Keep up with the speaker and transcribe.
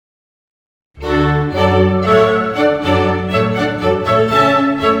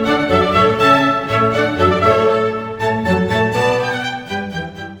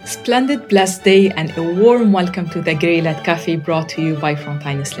splendid, blessed day and a warm welcome to the Grey-led Cafe brought to you by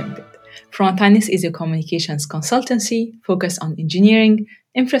Frontinus Limited. Frontinus is a communications consultancy focused on engineering,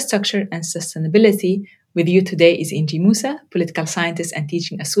 infrastructure, and sustainability. With you today is Inji Musa, political scientist and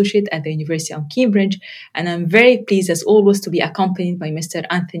teaching associate at the University of Cambridge, and I'm very pleased as always to be accompanied by Mr.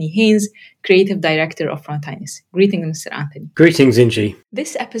 Anthony Haynes, creative director of Frontinus. Greetings, Mr. Anthony. Greetings, Inji.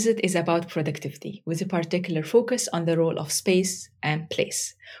 This episode is about productivity, with a particular focus on the role of space and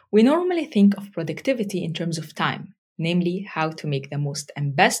place. We normally think of productivity in terms of time, namely how to make the most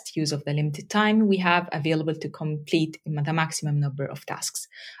and best use of the limited time we have available to complete the maximum number of tasks.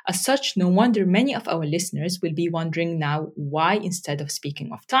 As such, no wonder many of our listeners will be wondering now why, instead of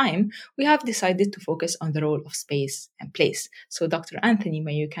speaking of time, we have decided to focus on the role of space and place. So, Dr. Anthony,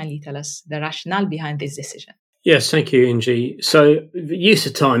 may you kindly tell us the rationale behind this decision? Yes, thank you, Inji. So the use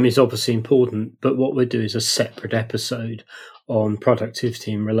of time is obviously important, but what we'll do is a separate episode on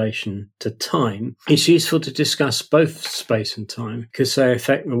productivity in relation to time. It's useful to discuss both space and time because they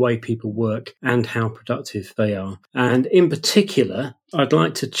affect the way people work and how productive they are. And in particular, I'd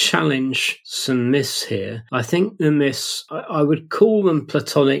like to challenge some myths here. I think the myths, I would call them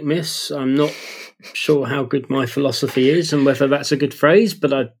Platonic myths. I'm not sure how good my philosophy is and whether that's a good phrase,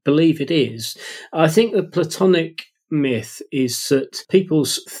 but I believe it is. I think the Platonic myth is that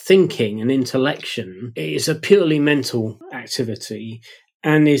people's thinking and intellection is a purely mental activity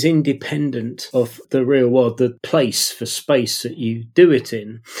and is independent of the real world, the place for space that you do it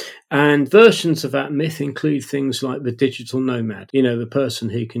in. And versions of that myth include things like the digital nomad, the person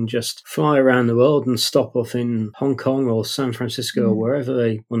who can just fly around the world and stop off in Hong Kong or San Francisco or wherever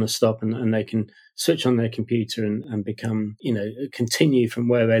they want to stop, and they can switch on their computer and become, continue from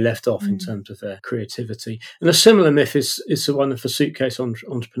where they left off in terms of their creativity. And a similar myth is the one of the suitcase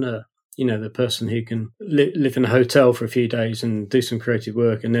entrepreneur. The person who can live in a hotel for a few days and do some creative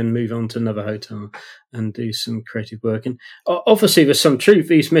work and then move on to another hotel and do some creative work. And obviously there's some truth.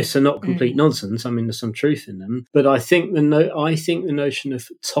 These myths are not complete nonsense. I mean, there's some truth in them. But I think the notion of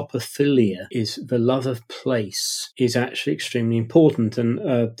topophilia is the love of place is actually extremely important. And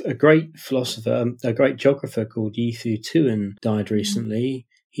a great philosopher, a great geographer called Yi-Fu Tuan died recently.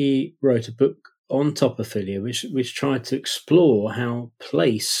 He wrote a book on topophilia, which tried to explore how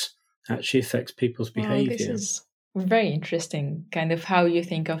place actually affects people's behavior. This is very interesting, kind of how you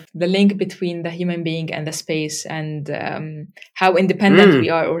think of the link between the human being and the space and how independent we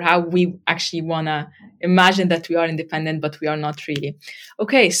are, or how we actually want to imagine that we are independent, but we are not really.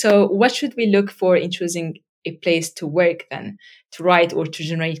 Okay, so what should we look for in choosing a place to work then, to write or to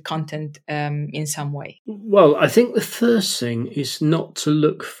generate content in some way? Well, I think the first thing is not to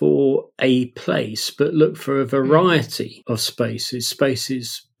look for a place, but look for a variety of spaces.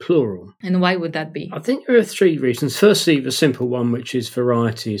 Spaces plural. And why would that be? I think there are three reasons. Firstly, the simple one, which is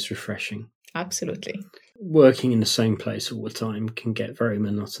variety is refreshing. Absolutely. Working in the same place all the time can get very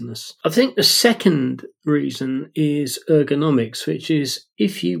monotonous. I think the second reason is ergonomics, which is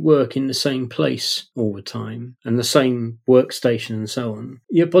if you work in the same place all the time and the same workstation and so on,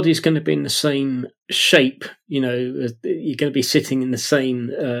 your body's going to be in the same shape. You're going to be sitting in the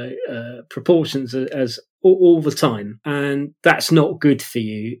same proportions as all the time. And that's not good for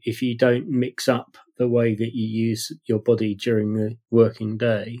you if you don't mix up the way that you use your body during the working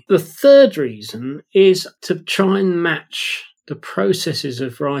day. The third reason is to try and match the processes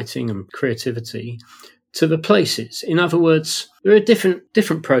of writing and creativity to the places. In other words, there are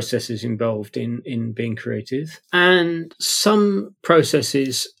different processes involved in being creative, and some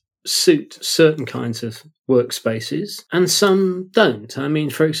processes suit certain kinds of workspaces and some don't. I mean,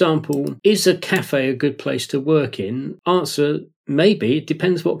 for example, is a cafe a good place to work in? Answer, maybe. It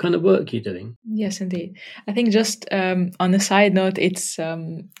depends what kind of work you're doing. Yes, indeed. I think just on a side note, it's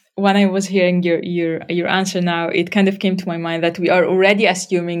when I was hearing your answer now, it kind of came to my mind that we are already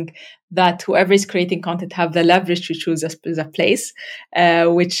assuming that whoever is creating content have the leverage to choose a place,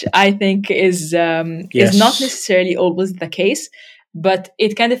 which I think is not necessarily always the case. But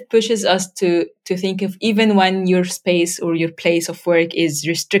it kind of pushes us to think of, even when your space or your place of work is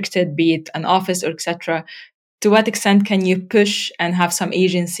restricted, be it an office or etc., to what extent can you push and have some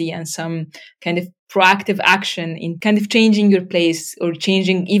agency and some kind of proactive action in kind of changing your place or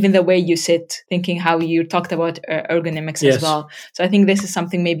changing even the way you sit, thinking how you talked about ergonomics as well. So I think this is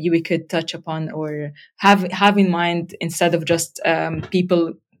something maybe we could touch upon or have in mind, instead of just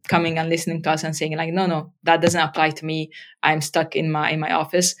people coming and listening to us and saying like, no, that doesn't apply to me. I'm stuck in my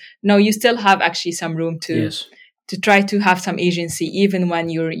office. No, you still have actually some room to try to have some agency, even when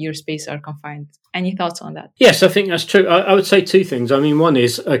your space are confined. Any thoughts on that? Yes, I think that's true. I would say two things. I mean, one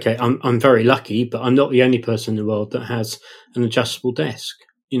is, okay, I'm very lucky, but I'm not the only person in the world that has an adjustable desk.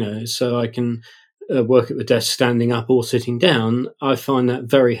 so I can work at the desk standing up or sitting down. I find that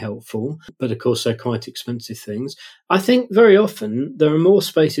very helpful, but of course they're quite expensive things. I think very often there are more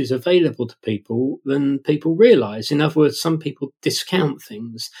spaces available to people than people realise. In other words, some people discount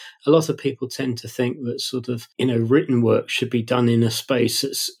things. A lot of people tend to think that sort of, written work should be done in a space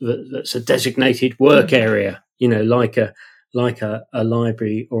that's a designated work area, like a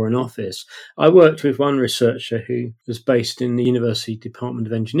library or an office. I worked with one researcher who was based in the University Department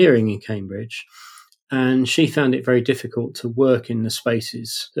of Engineering in Cambridge, and she found it very difficult to work in the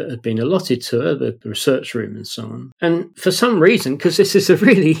spaces that had been allotted to her, the research room and so on. And for some reason, because this is a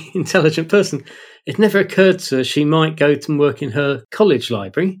really intelligent person, it never occurred to her she might go to work in her college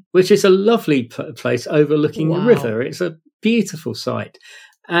library, which is a lovely place overlooking the river. It's a beautiful site.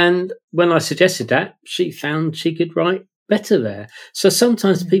 And when I suggested that, she found she could write better there. So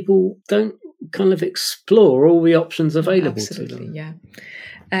sometimes people don't kind of explore all the options available to them. Yeah.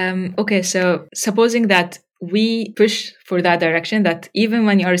 Okay, so supposing that we push for that direction, that even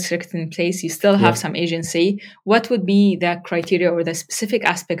when you are restricted in place, you still have some agency, what would be the criteria or the specific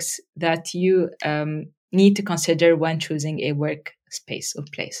aspects that you need to consider when choosing a workspace or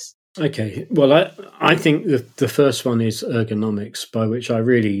place? Okay, well, I think the first one is ergonomics, by which I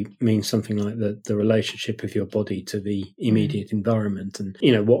really mean something like the relationship of your body to the immediate environment, and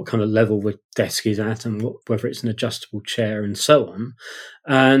what kind of level the desk is at, and whether it's an adjustable chair and so on.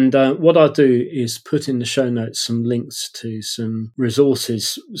 And what I'll do is put in the show notes some links to some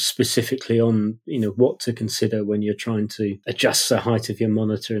resources specifically on what to consider when you're trying to adjust the height of your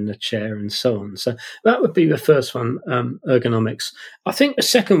monitor and the chair and so on. So that would be the first one, ergonomics. I think the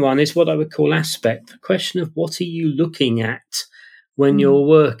second one is what I would call aspect, the question of what are you looking at when you're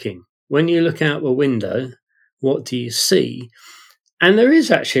working? When you look out the window, what do you see? And there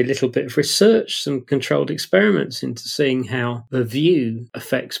is actually a little bit of research, some controlled experiments into seeing how the view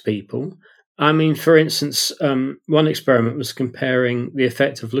affects people. I mean, for instance, one experiment was comparing the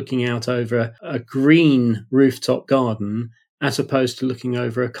effect of looking out over a green rooftop garden as opposed to looking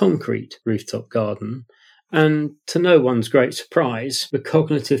over a concrete rooftop garden. And to no one's great surprise, the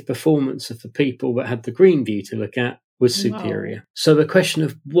cognitive performance of the people that had the green view to look at was superior. Wow. So the question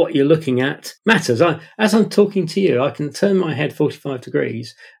of what you're looking at matters. As I'm talking to you, I can turn my head 45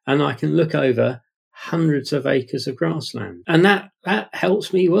 degrees and I can look over hundreds of acres of grassland. And that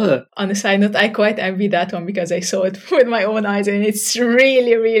helps me work. On a side note, I quite envy that one because I saw it with my own eyes and it's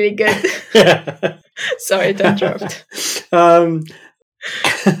really, really good. Sorry to interrupt.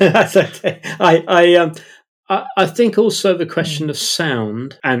 That's okay. I think also the question of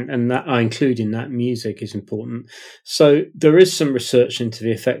sound and that I include in that music is important. So there is some research into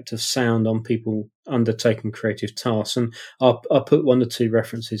the effect of sound on people undertaking creative tasks, and I'll put one or two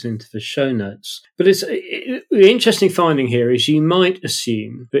references into the show notes. But the interesting finding here is you might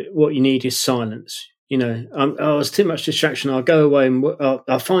assume that what you need is silence. It's too much distraction. I'll go away and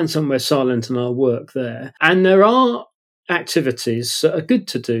I'll find somewhere silent and I'll work there. And there are activities that are good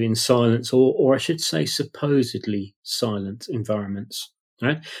to do in silence, or I should say supposedly silent environments.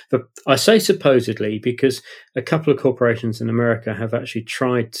 Right? But I say supposedly because a couple of corporations in America have actually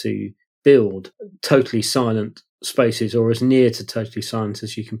tried to build totally silent spaces, or as near to totally silent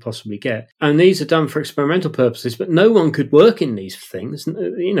as you can possibly get. And these are done for experimental purposes, but no one could work in these things.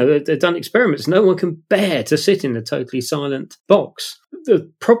 They've done experiments. No one can bear to sit in a totally silent box.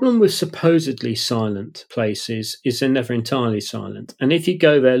 The problem with supposedly silent places is they're never entirely silent. And if you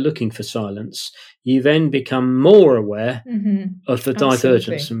go there looking for silence, you then become more aware of the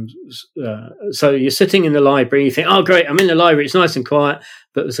divergence. So you're sitting in the library, you think, oh, great, I'm in the library, it's nice and quiet,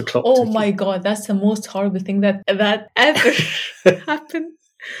 but there's a clock ticking. Oh my God, that's the most horrible thing that ever happened.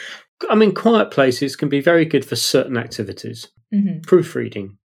 I mean, quiet places can be very good for certain activities.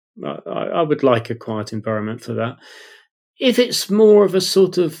 Proofreading. I would like a quiet environment for that. If it's more of a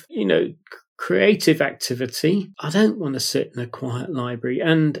sort of, creative activity, I don't want to sit in a quiet library.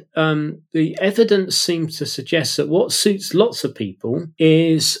 And the evidence seems to suggest that what suits lots of people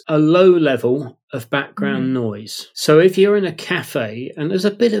is a low level of background noise. So if you're in a cafe and there's a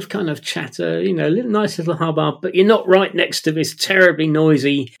bit of kind of chatter, a nice little hubbub, but you're not right next to this terribly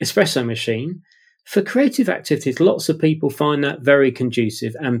noisy espresso machine, for creative activities, lots of people find that very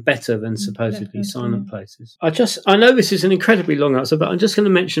conducive and better than supposedly silent places. I know this is an incredibly long answer, but I'm just going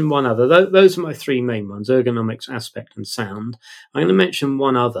to mention one other. Those are my three main ones: ergonomics, aspect, and sound. I'm going to mention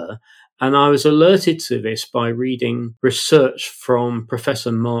one other, And I was alerted to this by reading research from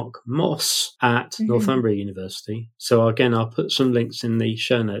Professor Mark Moss at Northumbria University. So again, I'll put some links in the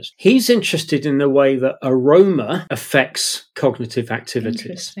show notes. He's interested in the way that aroma affects cognitive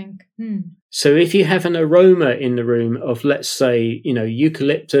activities. Interesting. So if you have an aroma in the room of, let's say,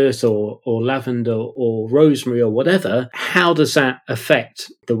 eucalyptus or lavender or rosemary or whatever, how does that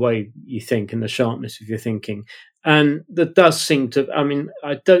affect the way you think and the sharpness of your thinking? And that does seem to,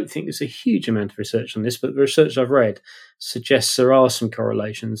 I don't think there's a huge amount of research on this, but the research I've read suggests there are some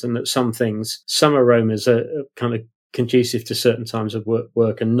correlations, and that some aromas are kind of conducive to certain times of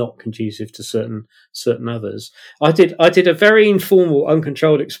work and not conducive to certain others. I did a very informal,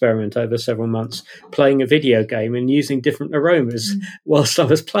 uncontrolled experiment over several months, playing a video game and using different aromas whilst I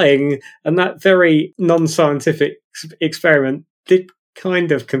was playing, and that very non-scientific experiment did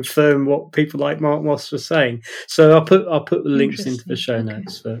kind of confirm what people like Mark Moss were saying. So I'll put links into the show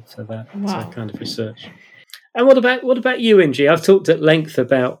notes for that kind of research. And what about you, Ingie? I've talked at length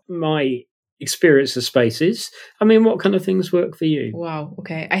about my experience of spaces. What kind of things work for you? Wow.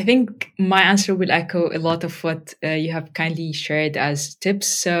 Okay. I think my answer will echo a lot of what you have kindly shared as tips.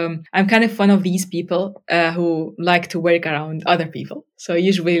 So I'm kind of one of these people who like to work around other people. So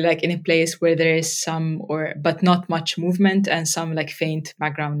usually like in a place where there is but not much movement and some like faint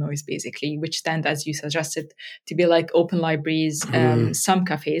background noise, basically, which tend, as you suggested, to be like open libraries, some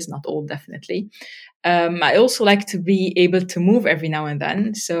cafes, not all, definitely. I also like to be able to move every now and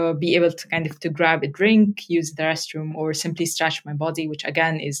then. So be able to kind of to grab a drink, use the restroom, or simply stretch my body, which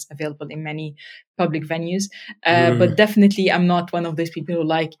again is available in many public venues. But definitely I'm not one of those people who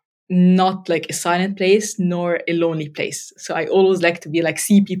like not like a silent place nor a lonely place. So I always like to be like,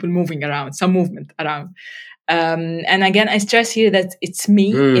 see people moving around, some movement around. And again, I stress here that it's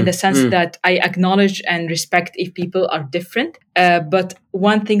me in the sense that I acknowledge and respect if people are different. But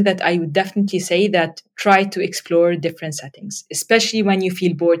one thing that I would definitely say that try to explore different settings, especially when you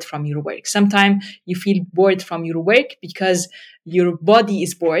feel bored from your work. Sometimes you feel bored from your work because your body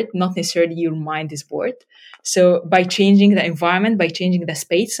is bored, not necessarily your mind is bored. So by changing the environment, by changing the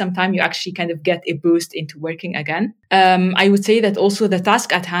space, sometimes you actually kind of get a boost into working again. I would say that also the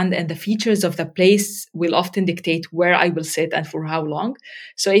task at hand and the features of the place will often dictate where I will sit and for how long.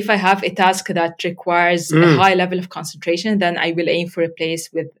 So if I have a task that requires a high level of concentration, then I will aim for a place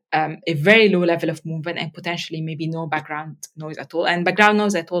with a very low level of movement and potentially maybe no background noise at all. And background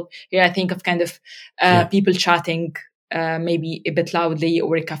noise at all, here I think of kind of people chatting, maybe a bit loudly,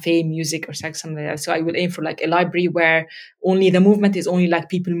 or a cafe music or something like that. So I will aim for like a library where only the movement is only like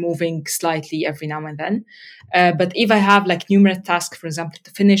people moving slightly every now and then. But if I have like numerous tasks, for example,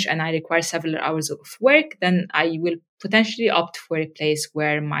 to finish and I require several hours of work, then I will potentially opt for a place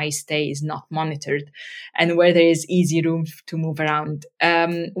where my stay is not monitored and where there is easy room to move around.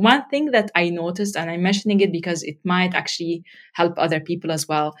 One thing that I noticed, and I'm mentioning it because it might actually help other people as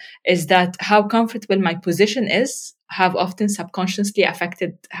well, is that how comfortable my position is have often subconsciously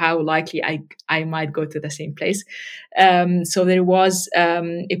affected how likely I might go to the same place. So there was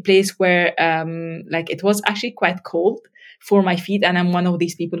a place where like it was actually quite cold for my feet, and I'm one of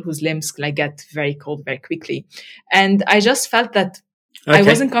these people whose limbs like get very cold very quickly. And I just felt that I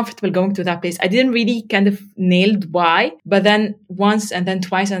wasn't comfortable going to that place. I didn't really kind of nailed why, but then once and then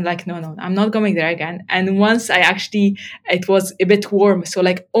twice, and like, no, I'm not going there again. And once it was a bit warm. So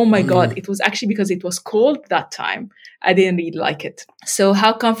like, oh my God, it was actually because it was cold that time. I didn't really like it. So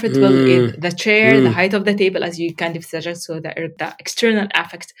how comfortable is the chair, the height of the table, as you kind of suggest, so the external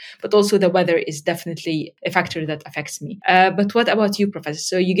effects, but also the weather is definitely a factor that affects me. But what about you, Professor?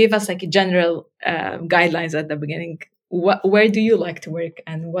 So you gave us like a general guidelines at the beginning. Where do you like to work,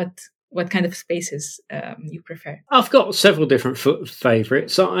 and what kind of spaces you prefer? I've got several different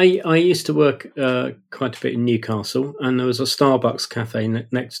favourites. I used to work quite a bit in Newcastle, and there was a Starbucks cafe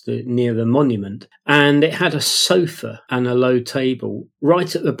near the monument, and it had a sofa and a low table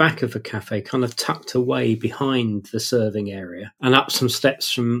right at the back of the cafe, kind of tucked away behind the serving area and up some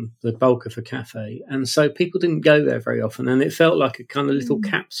steps from the bulk of the cafe. And so people didn't go there very often, and it felt like a kind of little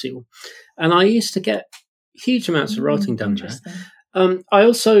capsule. And I used to get huge amounts of writing done there.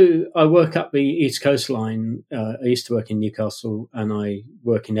 I work up the East Coast line. I used to work in Newcastle, and I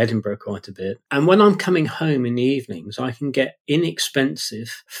work in Edinburgh quite a bit. And when I'm coming home in the evenings, I can get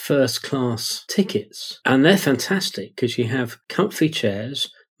inexpensive first class tickets, and they're fantastic because you have comfy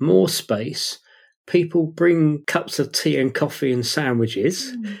chairs, more space. People bring cups of tea and coffee and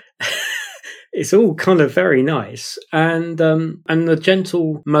sandwiches. It's all kind of very nice, and the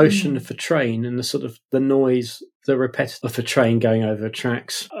gentle motion of the train and the sort of the noise, the repetitive of the train going over the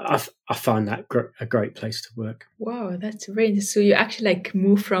tracks. I find that a great place to work. Wow, that's very interesting. So you actually like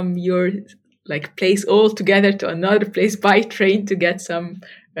move from your like place altogether to another place by train to get some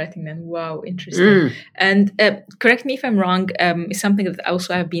writing. Then wow, interesting. And correct me if I'm wrong. It's something that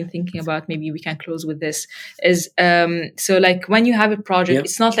also I've been thinking about. Maybe we can close with this. Is so like when you have a project,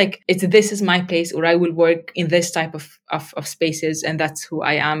 it's not like this is my place or I will work in this type of spaces and that's who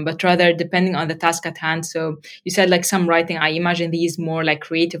I am, but rather depending on the task at hand. So you said like some writing. I imagine these more like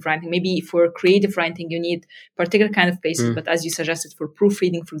creative writing. Maybe for creative writing you need particular kind of places, but as you suggested for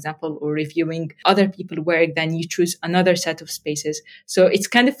proofreading, for example, or reviewing other people's work, then you choose another set of spaces. So it's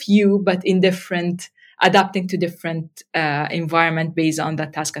kind of you, but in different, adapting to different environment based on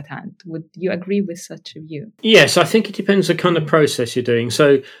that task at hand. Would you agree with such a view? Yes, I think it depends the kind of process you're doing.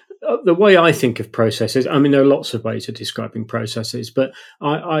 So the way I think of processes, I mean, there are lots of ways of describing processes, but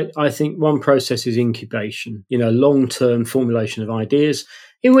I think one process is incubation, long-term formulation of ideas,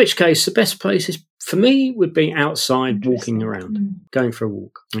 in which case the best place is, for me, would be outside, walking around, going for a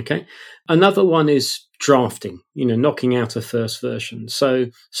walk. Okay. Another one is drafting, knocking out a first version. So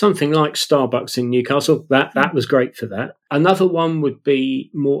something like Starbucks in Newcastle, that was great for that. Another one would be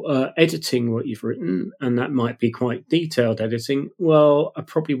more editing what you've written, and that might be quite detailed editing. Well, I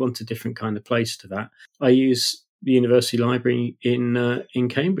probably want a different kind of place to that. I use the University Library in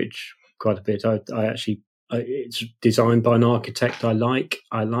Cambridge quite a bit. It's designed by an architect I like.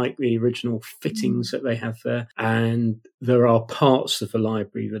 I like the original fittings that they have there. And there are parts of the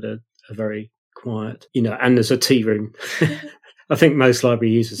library that are very quiet, and there's a tea room. I think most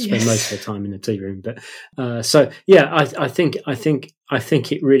library users spend most of their time in the tea room. But I think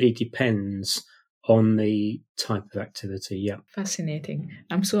it really depends on the type of activity. Yeah. Fascinating.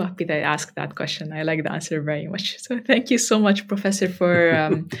 I'm so happy that I asked that question. I like the answer very much. So thank you so much, Professor,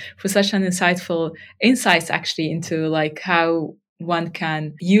 for such an insightful insights actually into like how one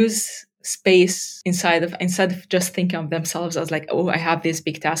can use space instead of just thinking of themselves as like, oh, I have this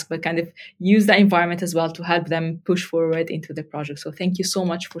big task, but kind of use the environment as well to help them push forward into the project. So thank you so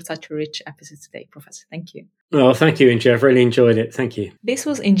much for such a rich episode today, Professor. Thank you. Oh, thank you, Inji. I've really enjoyed it. Thank you. This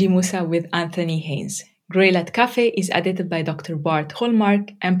was Inji Musa with Anthony Haynes. Greylat Cafe is edited by Dr. Bart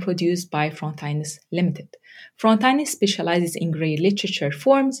Hallmark and produced by Frontinus Limited. Frontinus specializes in grey literature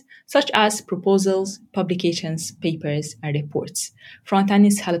forms such as proposals, publications, papers, and reports.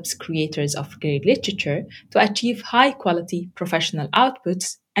 Frontinus helps creators of grey literature to achieve high-quality professional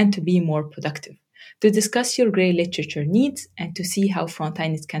outputs and to be more productive. To discuss your grey literature needs and to see how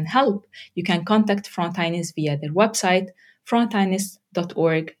Frontinus can help, you can contact Frontinus via their website,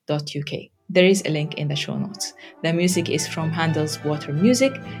 frontinus.org.uk. There is a link in the show notes. The music is from Handel's Water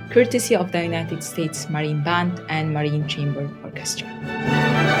Music, courtesy of the United States Marine Band and Marine Chamber Orchestra.